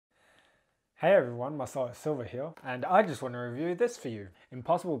Hey everyone, Marcelo Silva here, and I just want to review this for you,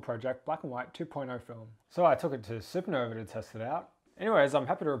 Impossible Project Black and White 2.0 film. So I took it to Supernova to test it out. Anyways, I'm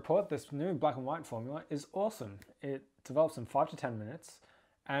happy to report this new black and white formula is awesome. It develops in 5 to 10 minutes,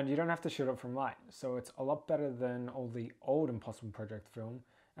 and you don't have to shoot it from light, so it's a lot better than all the old Impossible Project film,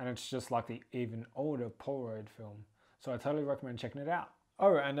 and it's just like the even older Polaroid film. So I totally recommend checking it out.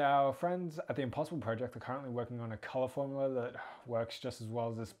 Oh, and our friends at the Impossible Project are currently working on a color formula that works just as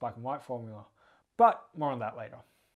well as this black and white formula. But more on that later.